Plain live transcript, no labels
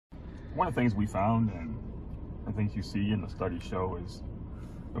One of the things we found, and the things you see in the studies show, is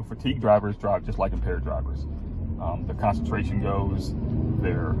fatigue drivers drive just like impaired drivers. Their concentration goes,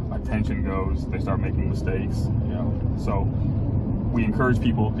 their attention goes, they start making mistakes, So we encourage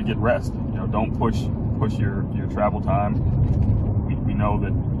people to get rest. Don't push your travel time. We know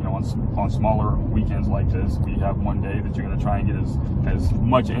that on smaller weekends like this, we have one day that you're going to try and get as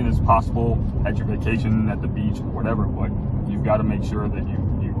much in as possible at your vacation, at the beach, or whatever. But you've got to make sure that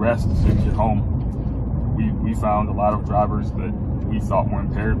you rest as soon as you get home. We found a lot of drivers that we thought were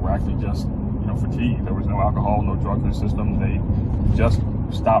impaired were actually just fatigued. There was no alcohol, no drugs in their system. They just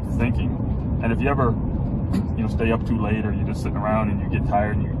stopped thinking. And if you ever stay up too late, or you're just sitting around and you get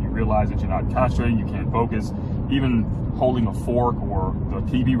tired and you realize that you're not concentrating, you can't focus, even holding a fork or the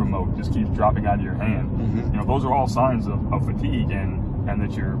TV remote just keeps dropping out of your hand. Mm-hmm. Those are all signs of fatigue and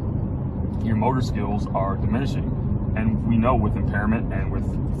that your motor skills are diminishing. And we know with impairment and with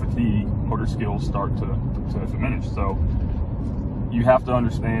fatigue, motor skills start to diminish. So you have to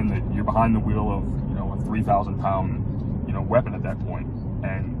understand that you're behind the wheel of a 3,000-pound weapon at that point,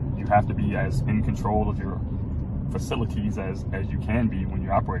 and you have to be as in control of your facilities as you can be when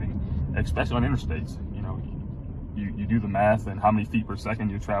you're operating, especially on interstates. You do the math and how many feet per second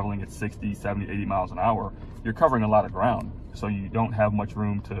you're traveling at 60, 70, 80 miles an hour. You're covering a lot of ground, so you don't have much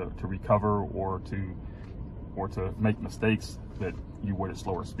room to recover or to make mistakes that you would at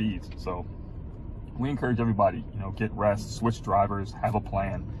slower speeds. So we encourage everybody, get rest, switch drivers, have a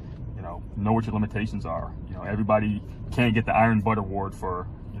plan, know what your limitations are. Everybody can't get the Iron Butt Award for,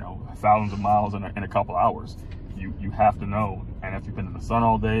 thousands of miles in a couple hours. You have to know. And if you've been in the sun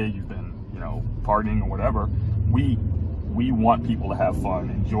all day, you've been, partying or whatever, we want people to have fun,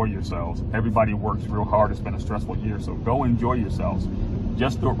 enjoy yourselves. Everybody works real hard. It's been a stressful year, so go enjoy yourselves.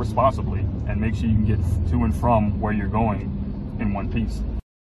 Just do it responsibly and make sure you can get to and from where you're going in one piece.